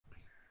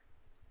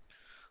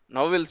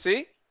Now we'll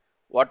see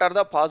what are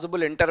the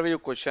possible interview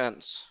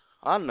questions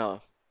on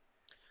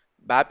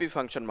BAPI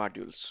function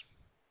modules,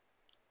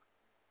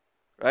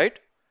 right?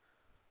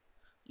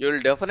 You will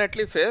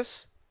definitely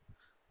face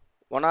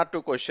one or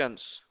two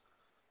questions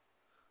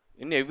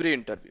in every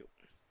interview.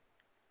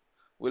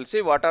 We'll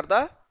see what are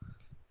the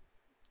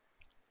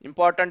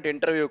important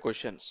interview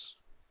questions.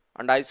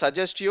 And I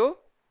suggest you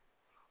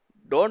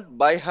don't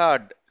by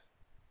heart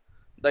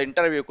the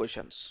interview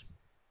questions,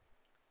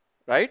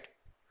 right?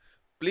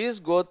 Please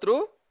go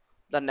through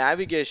the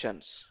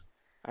navigations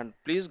and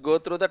please go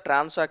through the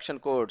transaction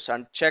codes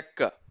and check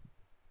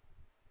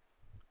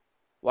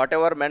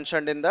whatever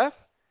mentioned in the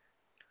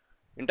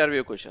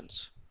interview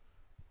questions.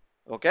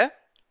 Okay?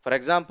 For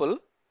example,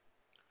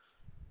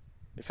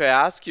 if I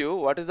ask you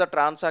what is the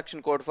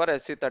transaction code for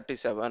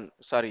SC37,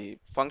 sorry,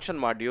 function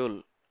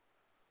module,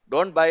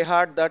 don't by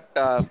heart that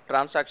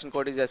transaction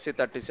code is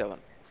SC37.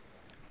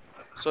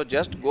 So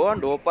just go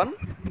and open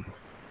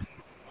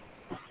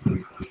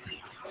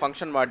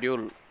function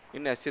module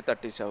in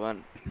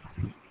SC37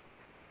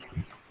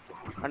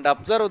 and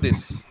observe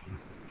this.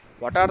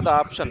 What are the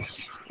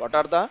options? What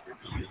are the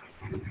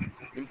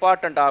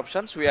important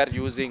options we are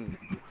using?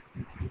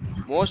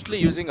 Mostly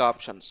using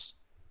options.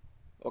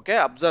 Okay,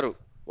 observe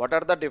what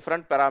are the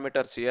different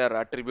parameters here,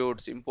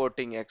 attributes,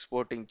 importing,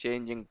 exporting,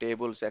 changing,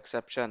 tables,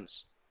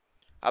 exceptions.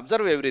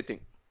 Observe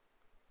everything.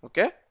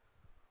 Okay,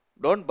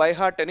 don't by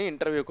heart any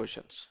interview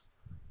questions,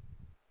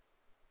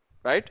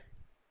 right?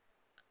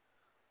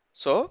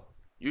 So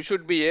you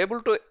should be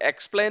able to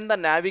explain the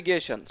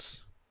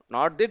navigations,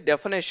 not the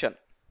definition,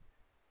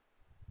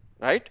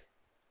 right?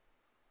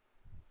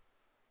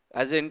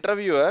 As an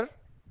interviewer,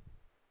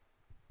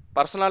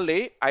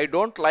 personally, I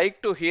don't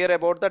like to hear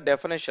about the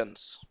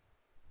definitions.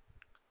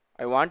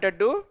 I wanted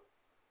to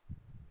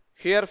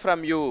hear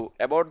from you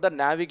about the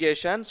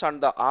navigations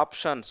and the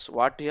options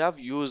what you have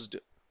used,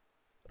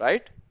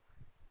 right?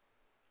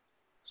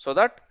 So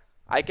that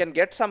I can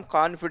get some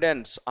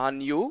confidence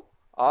on you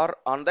or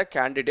on the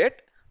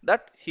candidate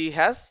that he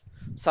has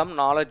some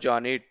knowledge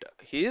on it.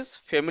 He is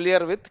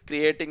familiar with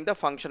creating the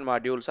function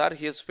modules or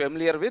he is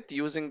familiar with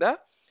using the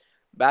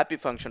BAPI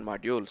function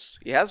modules.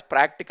 He has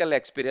practical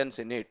experience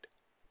in it,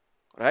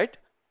 right?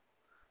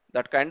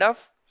 That kind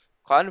of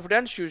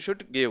confidence you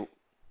should give.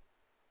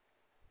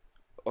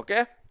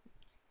 Okay,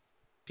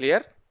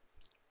 clear?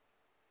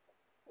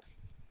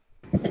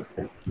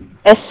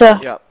 Yes, sir.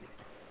 Yeah.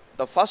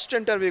 The first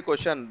interview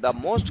question, the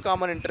most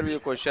common interview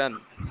question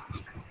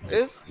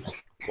is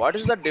what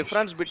is the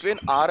difference between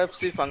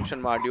RFC function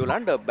module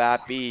and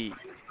BAPI?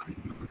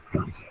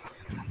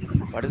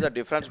 What is the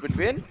difference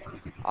between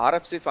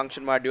RFC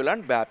function module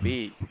and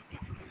BAPI?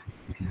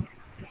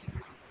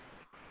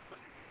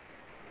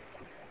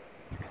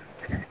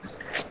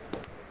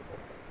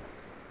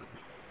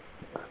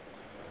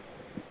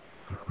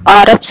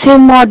 RFC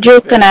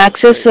module can Wait,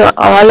 access wait,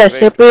 all wait,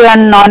 SAP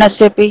and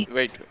non-SAP.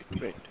 wait.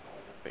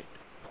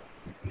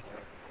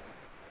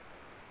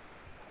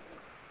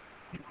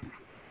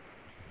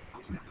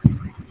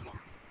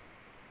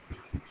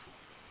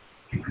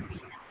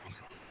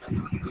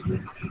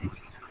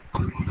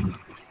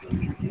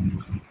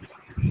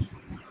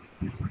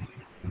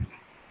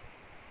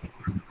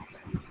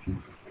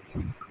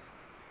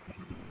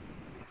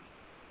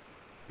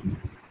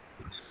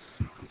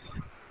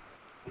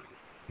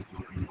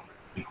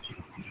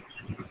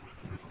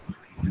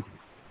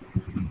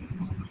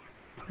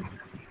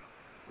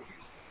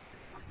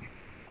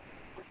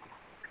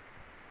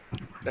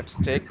 Let's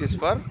take this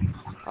for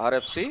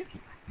RFC.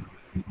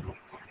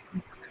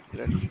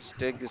 Let's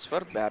take this for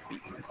BAPI.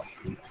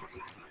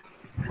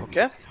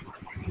 Okay.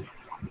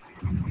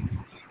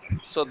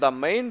 So the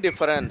main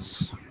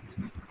difference,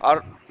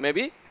 or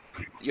maybe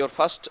your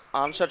first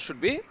answer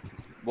should be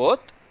both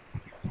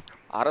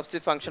RFC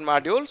function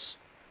modules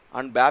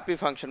and BAPI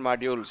function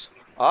modules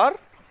or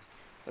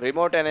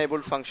remote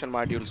enabled function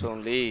modules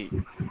only.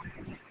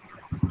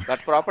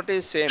 That property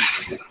is same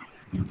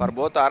for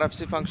both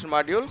RFC function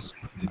modules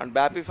and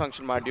BAPI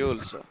function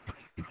modules.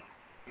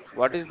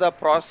 What is the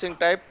processing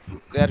type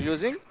they are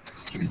using,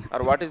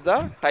 or what is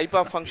the type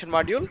of function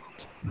module?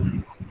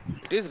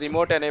 It is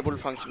remote enabled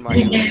function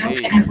module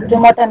only.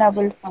 Remote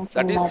enabled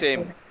function That is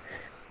same.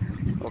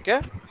 module.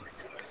 Okay.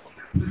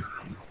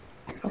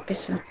 Okay,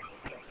 sir.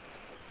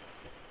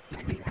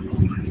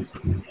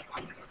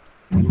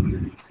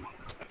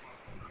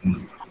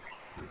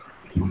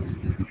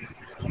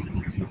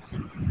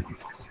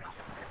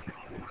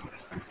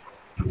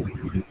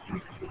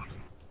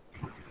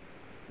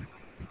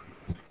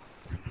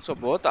 So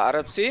both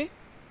RFC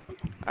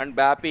and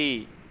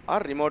BAPI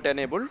are remote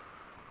enabled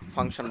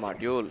function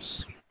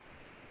modules.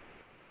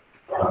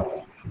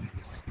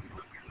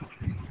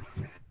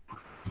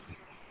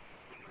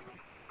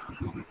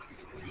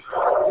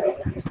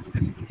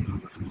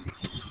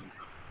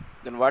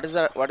 Then what is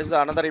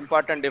the another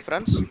important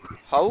difference?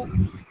 How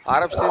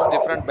RFC is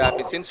different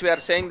BAPI? Since we are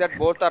saying that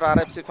both are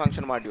RFC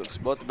function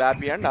modules, both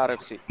BAPI and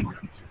RFC.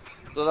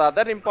 So the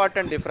other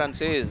important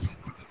difference is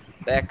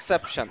the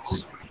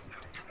exceptions.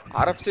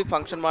 RFC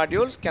function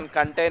modules can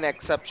contain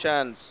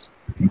exceptions,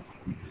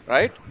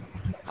 right?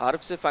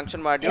 RFC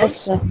function Yes,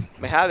 modules sir.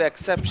 may have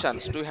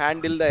exceptions to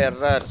handle the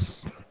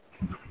errors,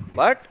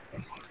 but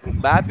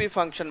BAPI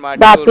function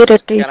BAPI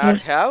modules cannot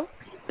have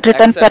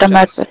return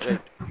exceptions. parameter.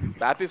 Wait,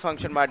 BAPI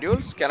function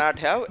modules cannot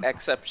have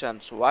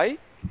exceptions. Why?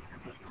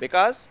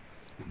 Because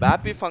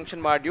BAPI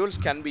function modules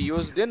can be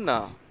used in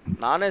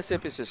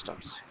non-SAP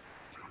systems,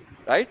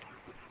 right?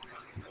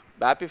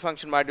 BAPI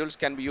function modules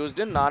can be used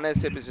in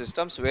non-SAP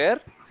systems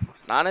where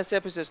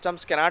non-SAP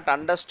systems cannot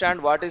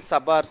understand what is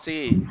sub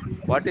RC,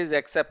 what is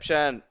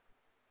exception.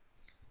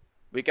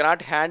 We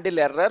cannot handle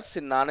errors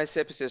in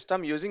non-SAP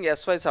system using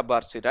SY sub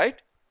RC,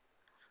 right?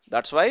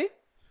 That's why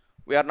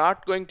we are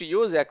not going to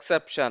use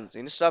exceptions.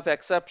 Instead of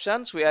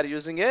exceptions, we are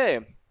using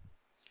a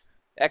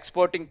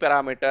exporting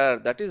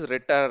parameter, that is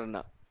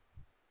return,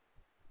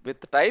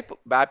 with type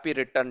BAPI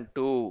return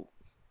to.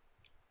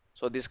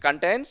 So this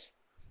contains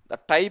the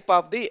type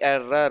of the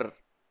error.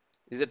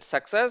 Is it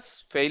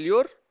success,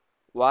 failure,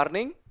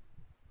 warning,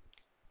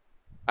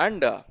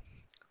 and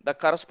the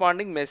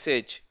corresponding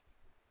message.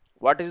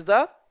 What is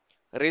the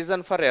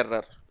reason for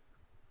error?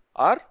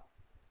 Or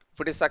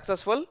if it is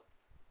successful,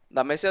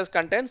 the message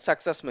contains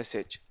success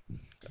message,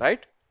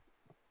 right?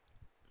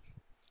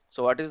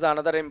 So what is the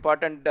another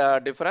important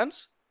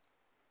difference?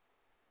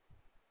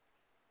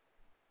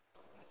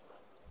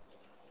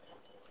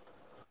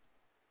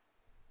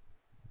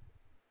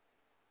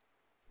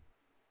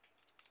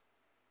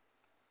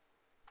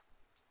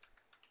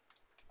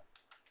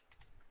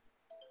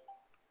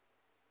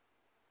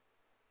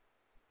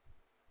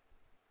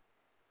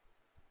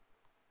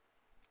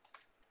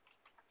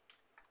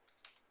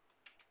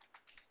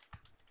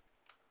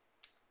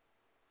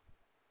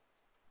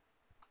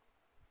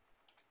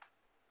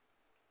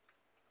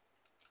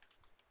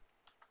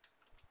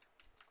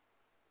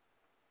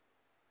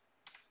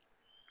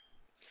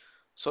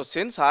 So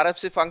since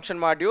RFC function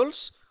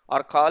modules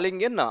are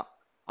calling in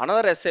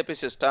another SAP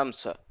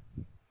systems,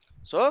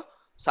 so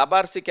sub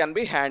RC can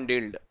be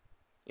handled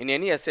in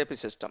any SAP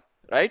system,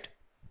 right?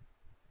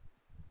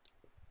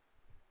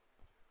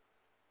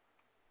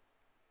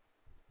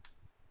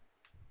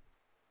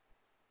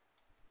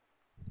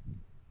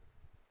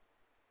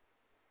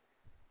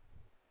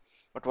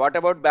 But what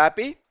about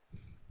BAPI?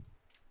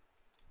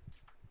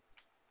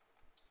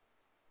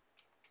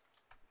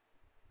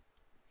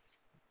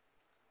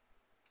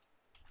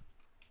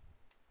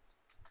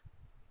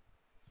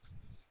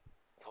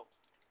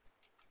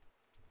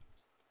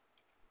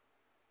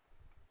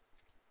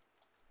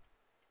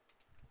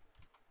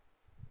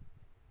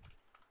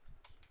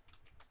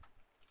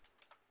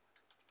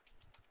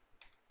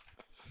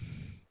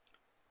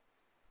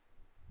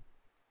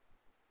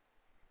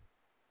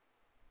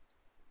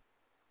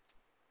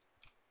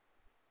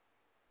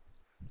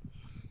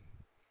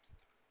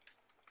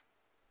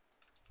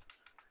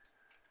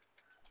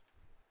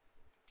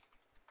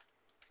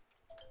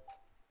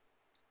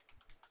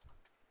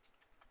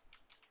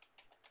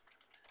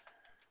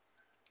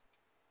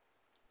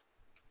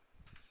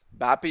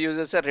 BAPI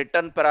uses a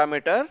return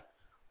parameter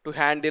to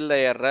handle the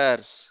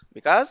errors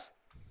because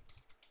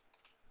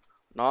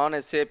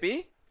non-SAP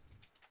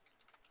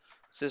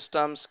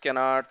systems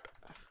cannot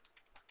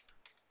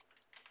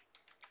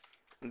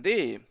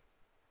the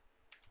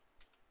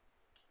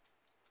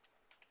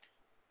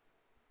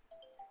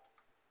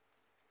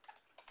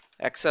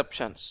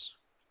exceptions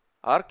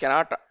or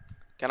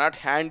cannot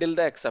handle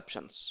the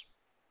exceptions.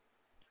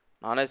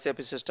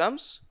 Non-SAP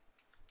systems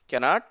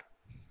cannot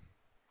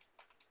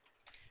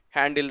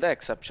handle the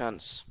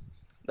exceptions.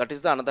 That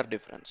is the another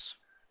difference,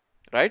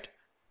 right?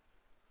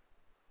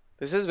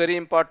 This is very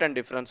important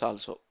difference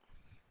also.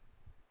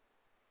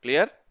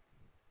 Clear?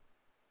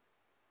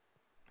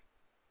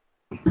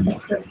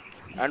 Yes, sir.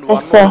 And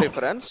Yes, one more sir.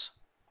 difference.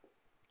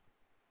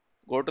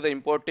 Go to the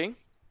importing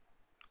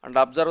and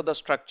observe the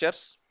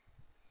structures.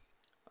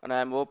 And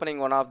I am opening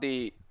one of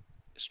the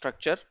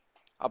structure.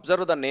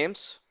 Observe the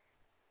names.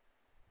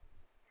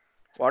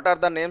 What are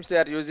the names they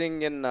are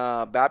using in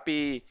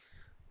BAPI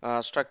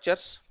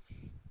structures?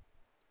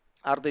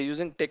 Are they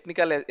using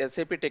technical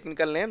SAP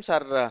technical names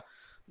or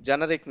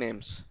generic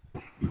names?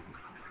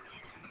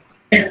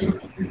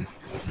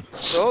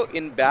 So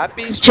in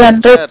BAPI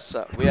Generic. structures,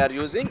 we are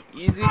using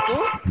easy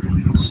to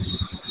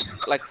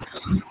like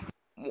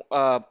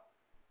uh,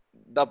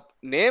 the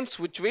names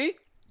which we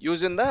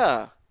use in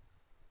the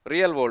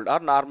real world or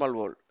normal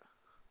world.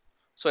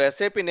 So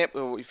SAP name,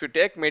 if you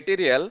take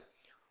material,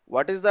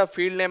 what is the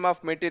field name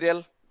of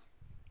material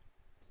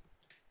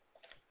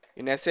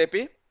in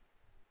SAP?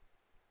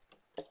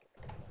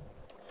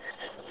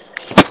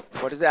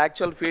 What is the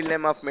actual field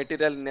name of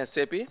material in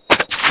SAP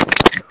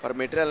for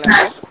material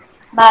network?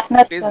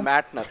 Partner, It is sir.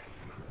 Matner.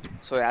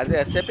 So as a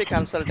SAP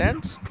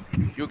consultant,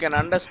 you can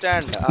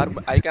understand or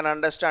I can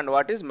understand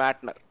what is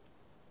Matner.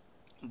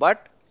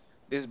 But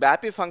these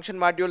BAPI function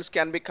modules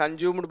can be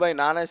consumed by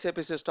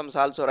non-SAP systems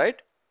also, right?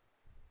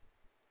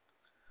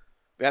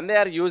 When they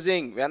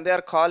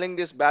are calling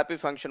this BAPI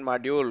function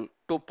module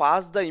to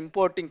pass the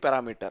importing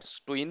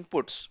parameters to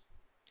inputs,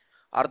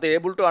 Are they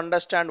able to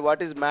understand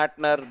what is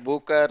Matner,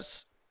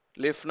 Bookers,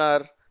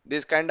 Lifner,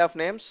 these kind of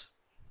names?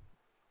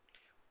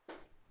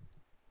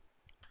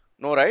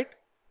 No, right?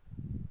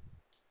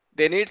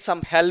 They need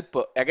some help.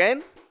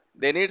 Again,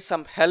 they need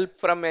some help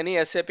from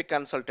any SAP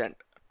consultant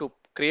to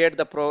create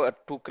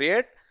to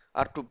create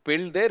or to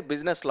build their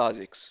business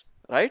logics,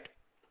 right?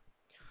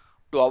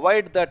 To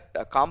avoid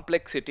that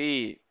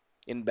complexity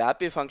in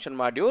BAPI function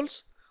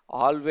modules,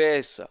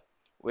 always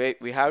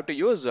we have to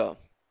use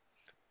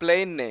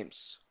plain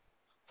names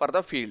for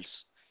the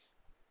fields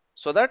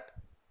so that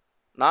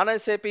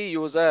non-SAP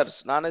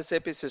users,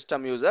 non-SAP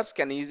system users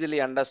can easily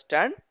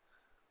understand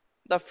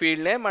the field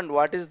name and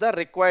what is the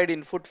required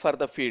input for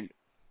the field.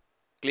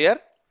 Clear?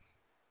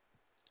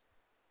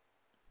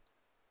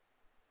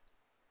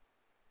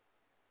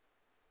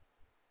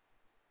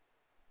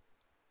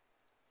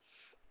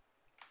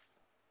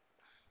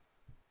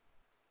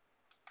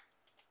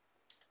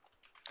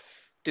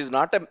 It is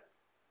not a,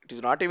 it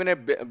is not even a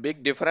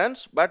big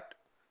difference, but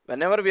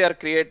whenever we are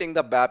creating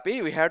the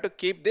BAPI, we have to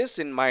keep this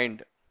in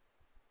mind.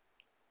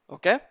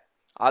 Okay?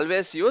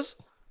 Always use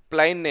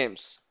plain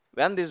names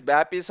when these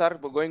BAPIs are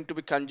going to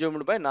be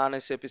consumed by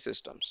non-SAP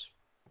systems.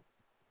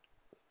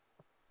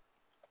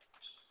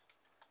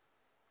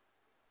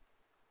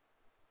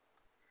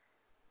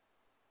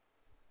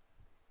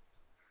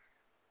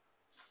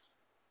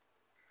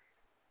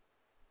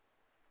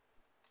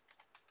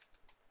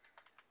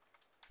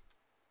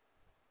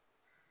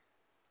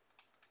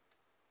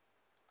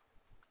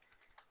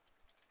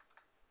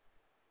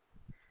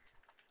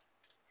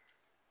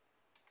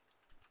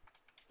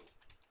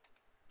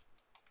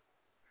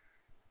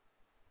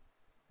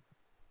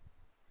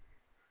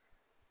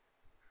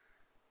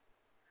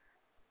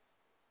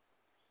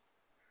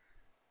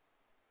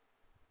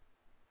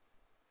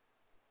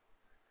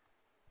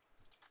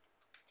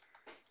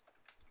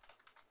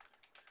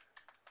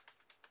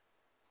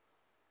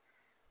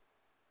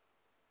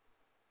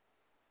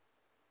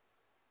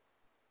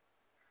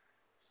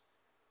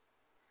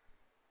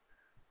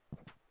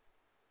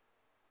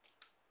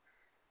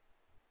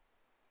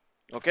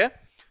 Okay?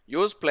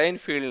 Use plain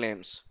field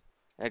names.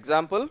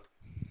 Example,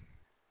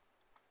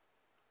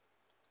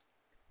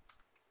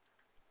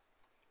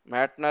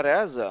 Matner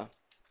as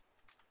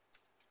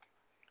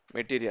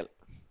material,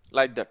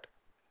 like that.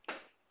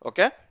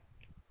 Okay?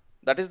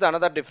 That is the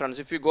another difference.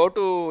 If you go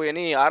to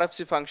any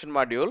RFC function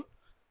module,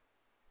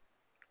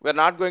 we are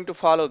not going to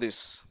follow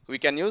this. We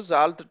can use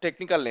all the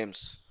technical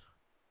names.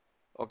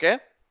 Okay?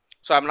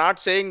 So I'm not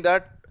saying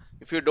that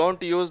if you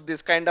don't use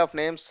this kind of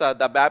names,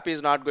 the BAPI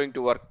is not going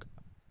to work.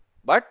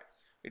 But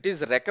it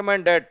is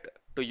recommended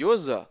to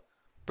use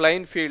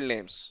plain field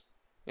names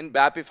in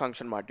BAPI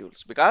function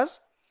modules because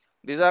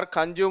these are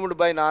consumed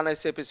by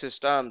non-SAP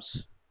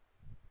systems.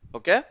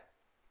 Okay?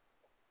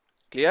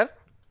 Clear?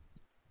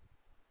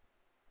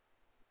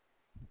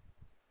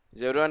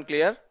 Is everyone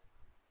clear?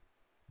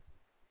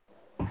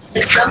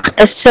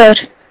 Yes, sir.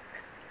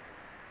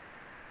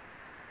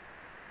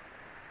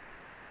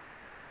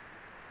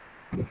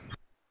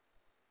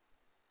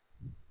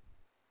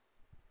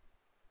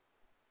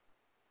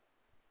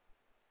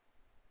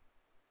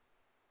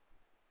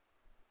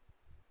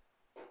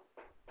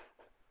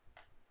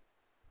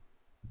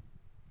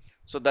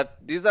 So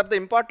that these are the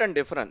important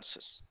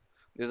differences.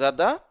 These are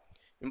the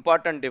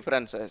important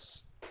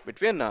differences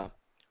between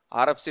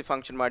RFC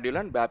function module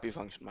and BAPI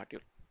function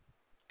module.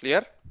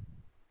 Clear?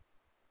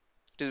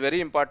 It is very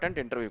important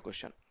interview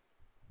question.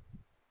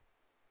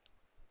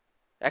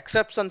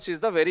 Exceptions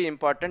is the very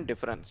important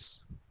difference.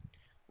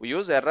 We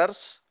use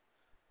errors.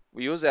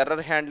 We use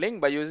error handling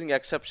by using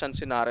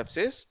exceptions in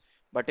RFCs,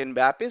 but in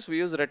BAPIs we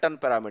use return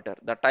parameter.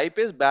 The type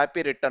is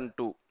BAPI return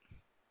to.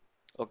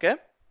 Okay,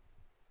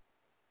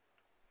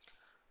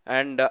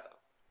 and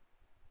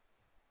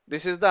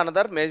this is the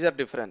another major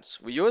difference.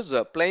 We use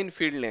plain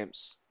field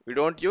names. We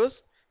don't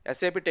use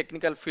SAP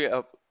technical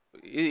field.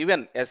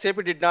 Even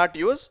SAP did not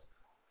use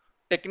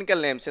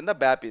technical names in the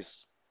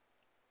BAPIs,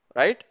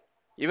 right?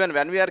 Even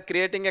when we are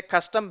creating a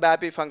custom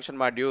BAPI function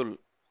module,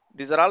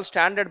 these are all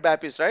standard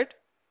BAPIs, right?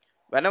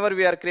 Whenever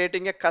we are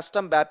creating a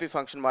custom BAPI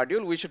function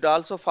module, we should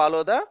also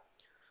follow the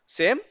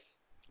same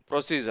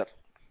procedure.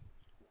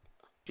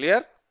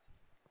 Clear?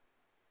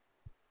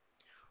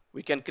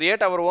 We can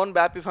create our own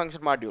BAPI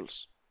function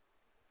modules,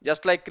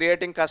 just like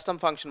creating custom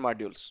function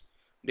modules,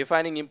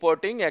 defining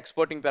importing,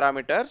 exporting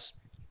parameters,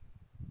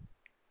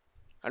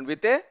 and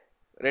with a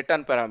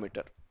return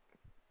parameter,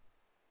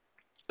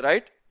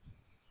 right?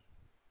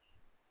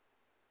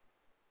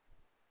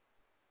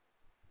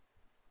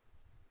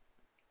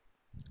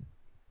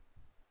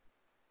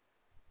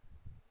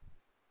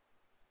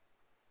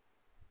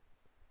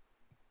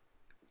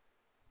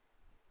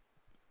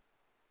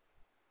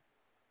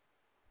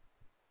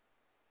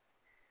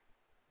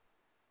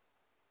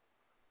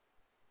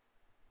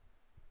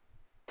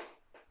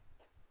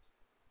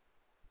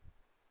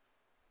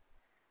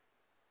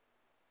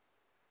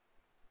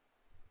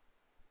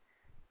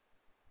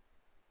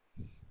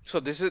 So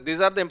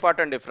these are the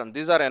important difference.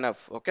 These are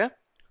enough. Okay,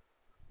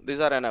 these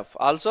are enough.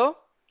 Also,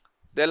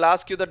 they'll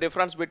ask you the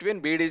difference between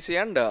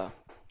BDC and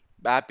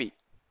BAPI.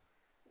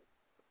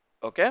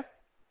 Okay,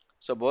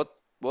 so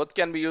both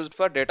can be used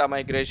for data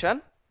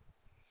migration.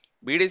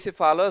 BDC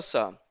follows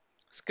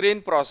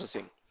screen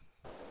processing,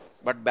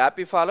 but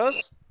BAPI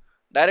follows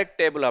direct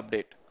table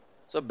update.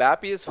 So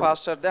BAPI is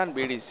faster than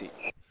BDC.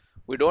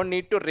 We don't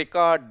need to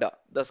record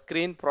the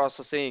screen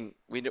processing.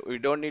 We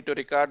don't need to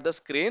record the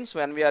screens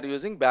when we are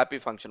using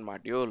BAPI function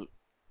module.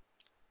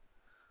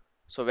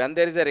 So when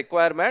there is a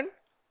requirement,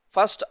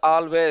 first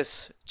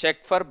always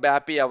check for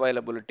BAPI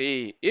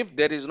availability. If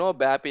there is no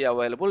BAPI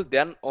available,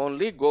 then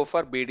only go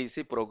for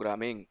BDC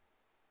programming.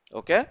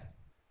 Okay,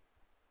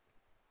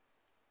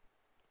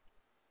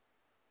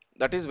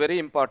 that is very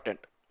important.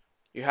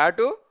 You have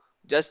to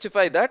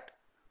justify that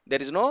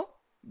there is no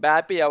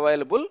BAPI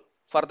available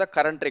for the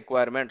current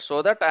requirement,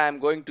 so that I am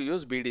going to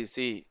use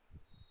BDC.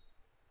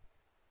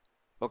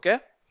 Okay,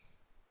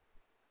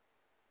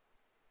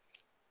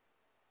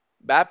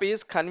 BAPI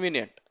is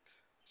convenient.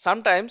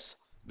 Sometimes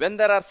when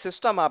there are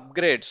system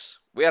upgrades,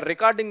 we are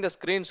recording the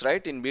screens,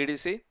 right, in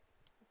BDC.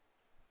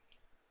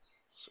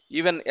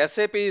 Even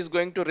SAP is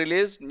going to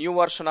release new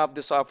version of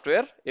the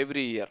software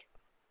every year.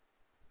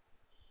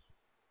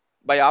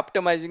 By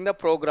optimizing the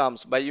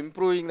programs, by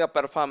improving the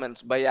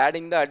performance, by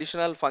adding the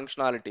additional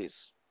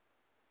functionalities.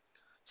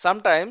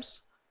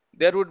 Sometimes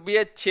there would be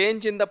a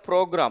change in the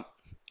program,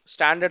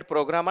 standard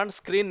program and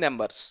screen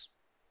numbers.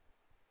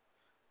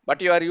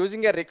 But you are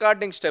using a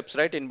recording steps,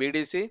 right, in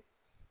BDC.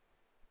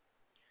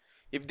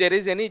 If there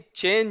is any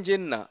change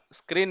in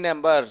screen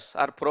numbers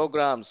or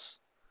programs,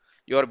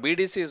 your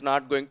BDC is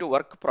not going to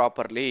work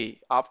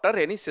properly after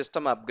any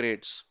system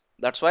upgrades.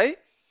 That's why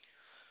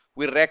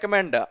we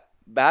recommend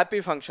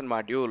BAPI function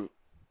module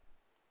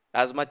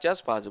as much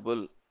as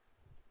possible.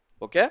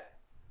 Okay,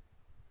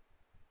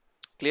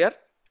 clear?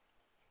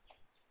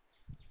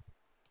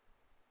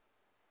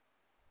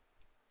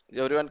 Is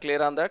everyone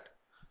clear on that?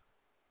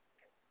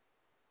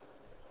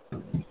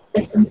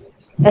 Yes, sir.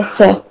 Yes,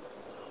 sir.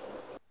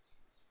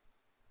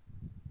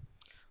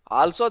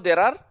 Also, there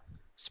are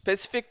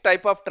specific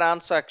type of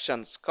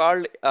transactions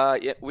called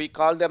we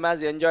call them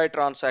as enjoy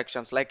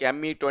transactions, like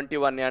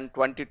ME21N,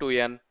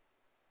 22N.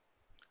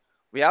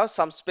 We have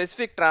some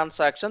specific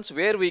transactions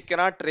where we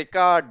cannot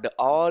record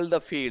all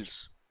the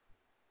fields.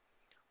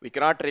 We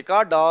cannot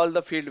record all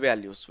the field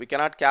values. We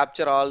cannot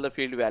capture all the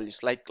field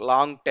values, like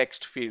long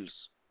text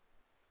fields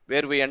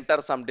where we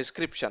enter some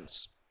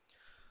descriptions.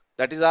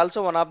 That is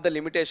also one of the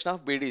limitation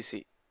of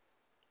BDC.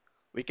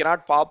 We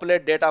cannot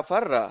populate data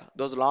for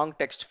those long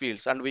text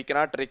fields, and we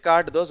cannot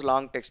record those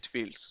long text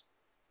fields.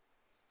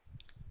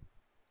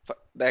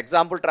 The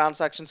example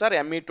transactions are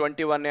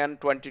ME21N,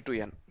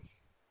 22N.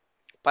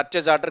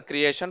 Purchase order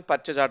creation,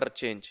 purchase order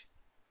change.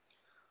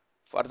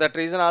 For that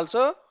reason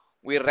also,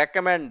 we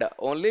recommend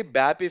only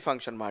BAPI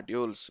function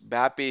modules,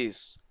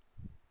 BAPIs,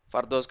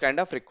 for those kind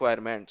of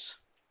requirements.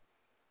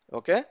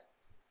 Okay.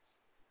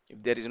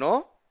 If there is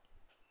no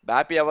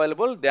BAPI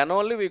available, then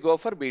only we go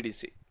for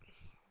BDC.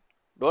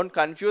 Don't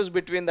confuse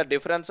between the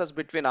differences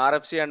between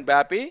RFC and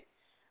BAPI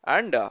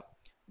and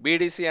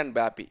BDC and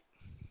BAPI.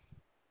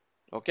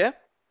 Okay.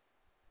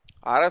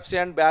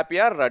 RFC and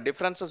BAPI are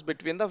differences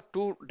between the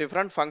two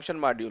different function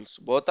modules.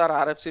 Both are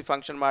RFC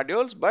function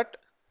modules, but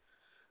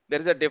there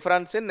is a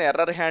difference in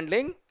error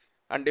handling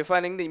and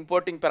defining the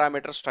importing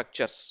parameter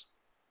structures.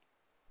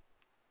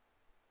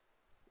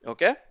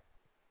 Okay.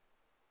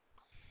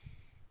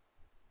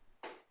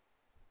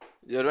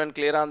 Is everyone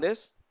clear on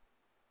this?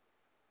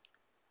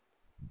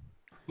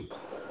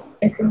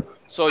 Yes, sir.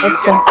 So you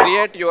Yes, can sir.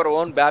 create your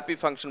own BAPI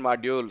function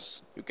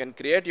modules. You can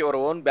create your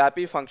own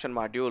BAPI function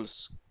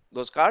modules.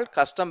 Those called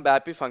custom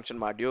BAPI function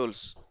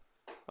modules.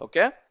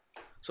 Okay.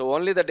 So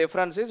only the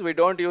difference is we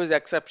don't use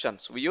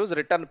exceptions. We use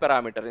return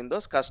parameter in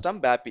those custom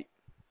BAPI.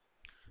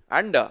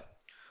 And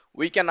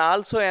we can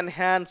also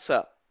enhance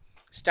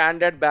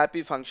standard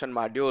BAPI function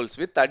modules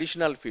with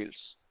additional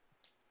fields.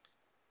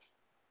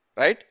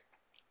 Right?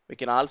 We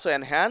can also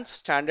enhance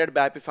standard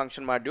BAPI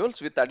function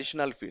modules with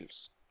additional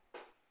fields.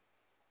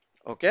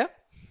 Okay.